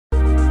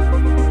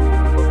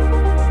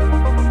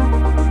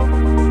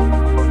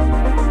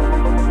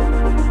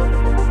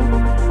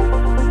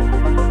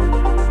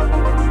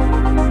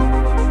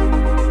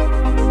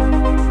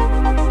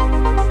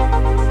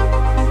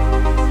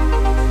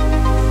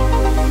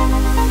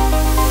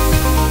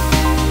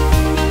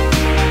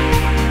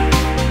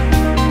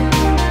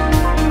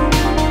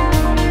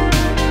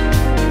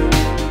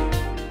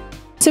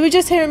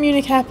just here at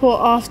Munich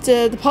Airport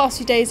after the past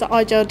few days at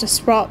IGEL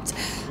Disrupt.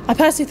 I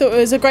personally thought it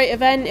was a great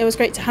event. It was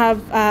great to have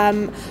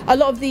a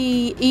lot of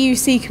the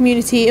EUC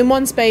community in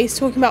one space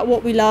talking about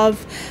what we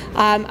love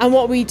and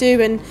what we do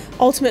and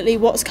ultimately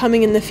what's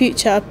coming in the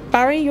future.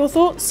 Barry, your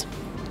thoughts?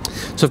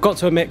 So I've got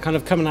to admit, kind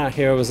of coming out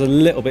here, I was a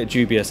little bit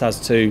dubious as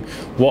to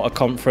what a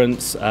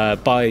conference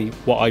by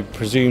what I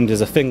presumed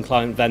is a thin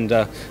client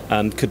vendor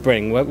could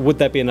bring. Would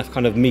there be enough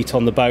kind of meat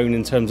on the bone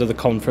in terms of the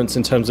conference,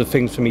 in terms of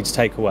things for me to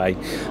take away?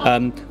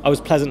 I was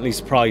pleasantly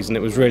surprised, and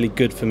it was really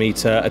good for me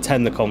to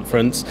attend the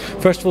conference.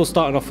 First of all,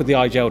 starting off with the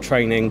IGEL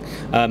training,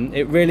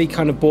 it really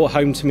kind of brought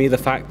home to me the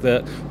fact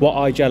that what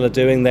IGEL are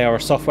doing, they are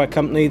a software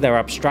company, they're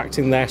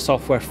abstracting their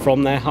software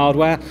from their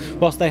hardware.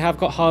 Whilst they have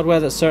got hardware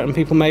that certain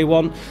people may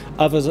want,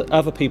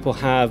 other people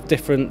have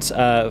different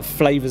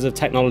flavours of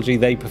technology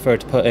they prefer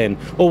to put in,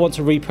 or want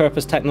to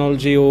repurpose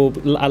technology or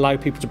allow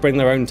people to bring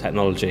their own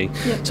technology.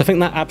 Yeah. So I think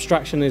that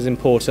abstraction is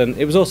important.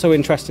 It was also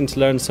interesting to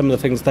learn some of the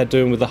things they're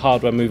doing with the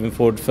hardware moving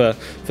forward for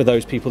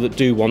those people that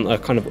do want a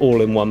kind of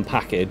all-in-one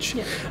package.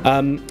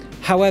 Yeah.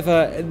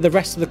 However, the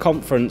rest of the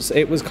conference,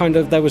 it was kind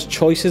of, there was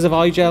choices of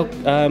IGEL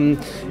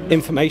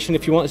information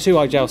if you wanted to,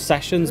 IGEL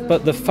sessions,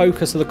 but the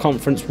focus of the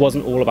conference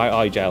wasn't all about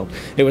IGEL.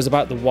 It was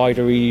about the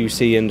wider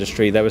EUC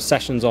industry. There were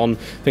sessions on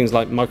things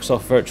like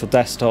Microsoft Virtual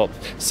Desktop,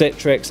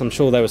 Citrix. I'm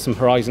sure there was some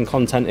Horizon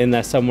content in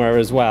there somewhere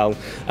as well.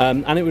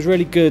 And it was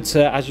really good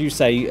to, as you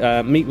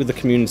say, meet with the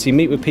community,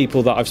 meet with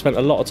people that I've spent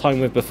a lot of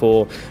time with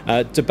before,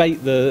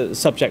 debate the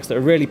subjects that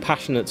are really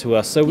passionate to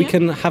us, so we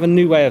can have a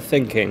new way of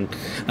thinking.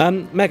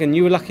 Megan,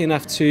 you were lucky enough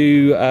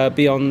to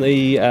be on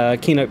the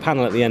keynote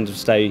panel at the end of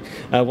the day.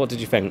 What did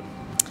you think?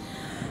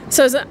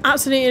 So it was an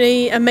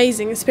absolutely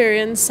amazing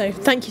experience, so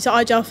thank you to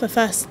IGEL for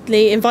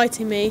firstly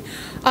inviting me,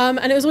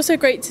 and it was also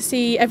great to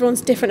see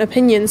everyone's different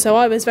opinions. So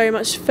I was very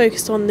much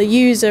focused on the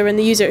user and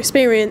the user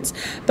experience,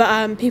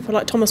 but people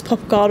like Thomas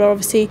Poppegaard are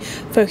obviously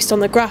focused on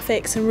the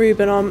graphics, and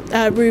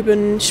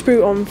Ruben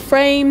Sprout on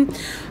frame.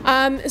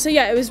 So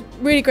yeah, it was a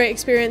really great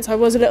experience. I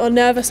was a little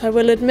nervous, I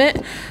will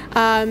admit,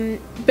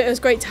 but it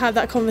was great to have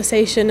that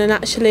conversation and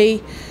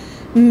actually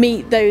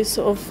meet those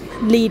sort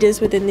of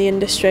leaders within the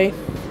industry.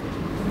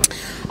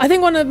 I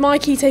think one of my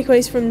key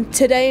takeaways from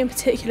today in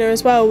particular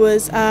as well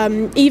was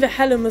Eva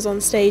Helen was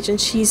on stage,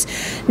 and she's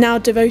now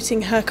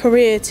devoting her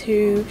career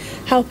to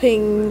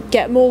helping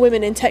get more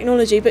women in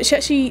technology, but she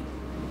actually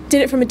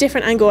did it from a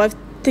different angle. I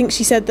think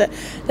she said that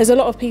there's a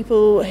lot of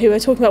people who are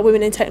talking about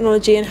women in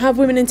technology and have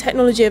women in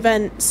technology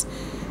events,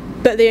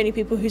 but the only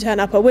people who turn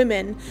up are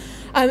women.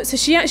 So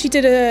she actually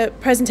did a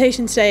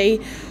presentation today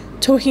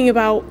talking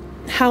about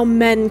how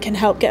men can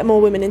help get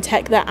more women in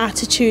tech, their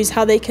attitudes,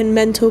 how they can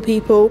mentor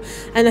people,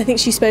 and I think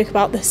she spoke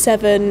about the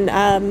 7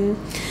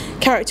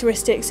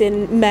 characteristics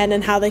in men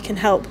and how they can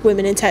help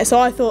women in tech. So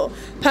I thought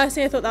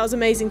that was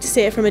amazing to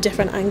see it from a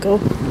different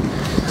angle.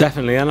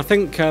 Definitely, and I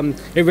think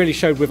it really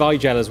showed with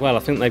IGEL as well. I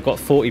think they've got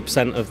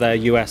 40% of their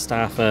US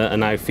staff are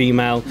now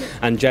female,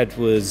 and Jed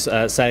was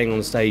saying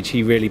on stage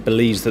he really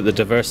believes that the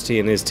diversity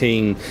in his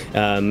team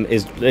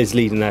is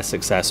leading their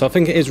success. So I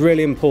think it is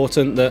really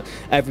important that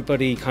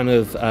everybody kind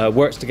of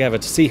works together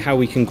to see how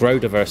we can grow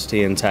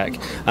diversity in tech,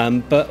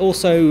 but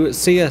also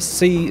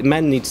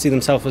men need to see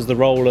themselves as the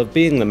role of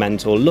being the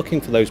mentor,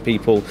 looking for those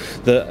people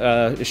that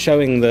are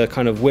showing the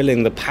kind of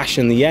willing, the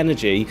passion, the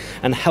energy,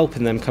 and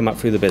helping them come up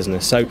through the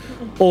business. So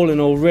all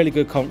in all, really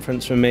good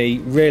conference for me,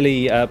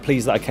 really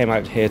pleased that I came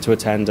out here to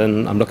attend,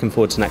 and I'm looking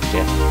forward to next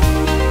year.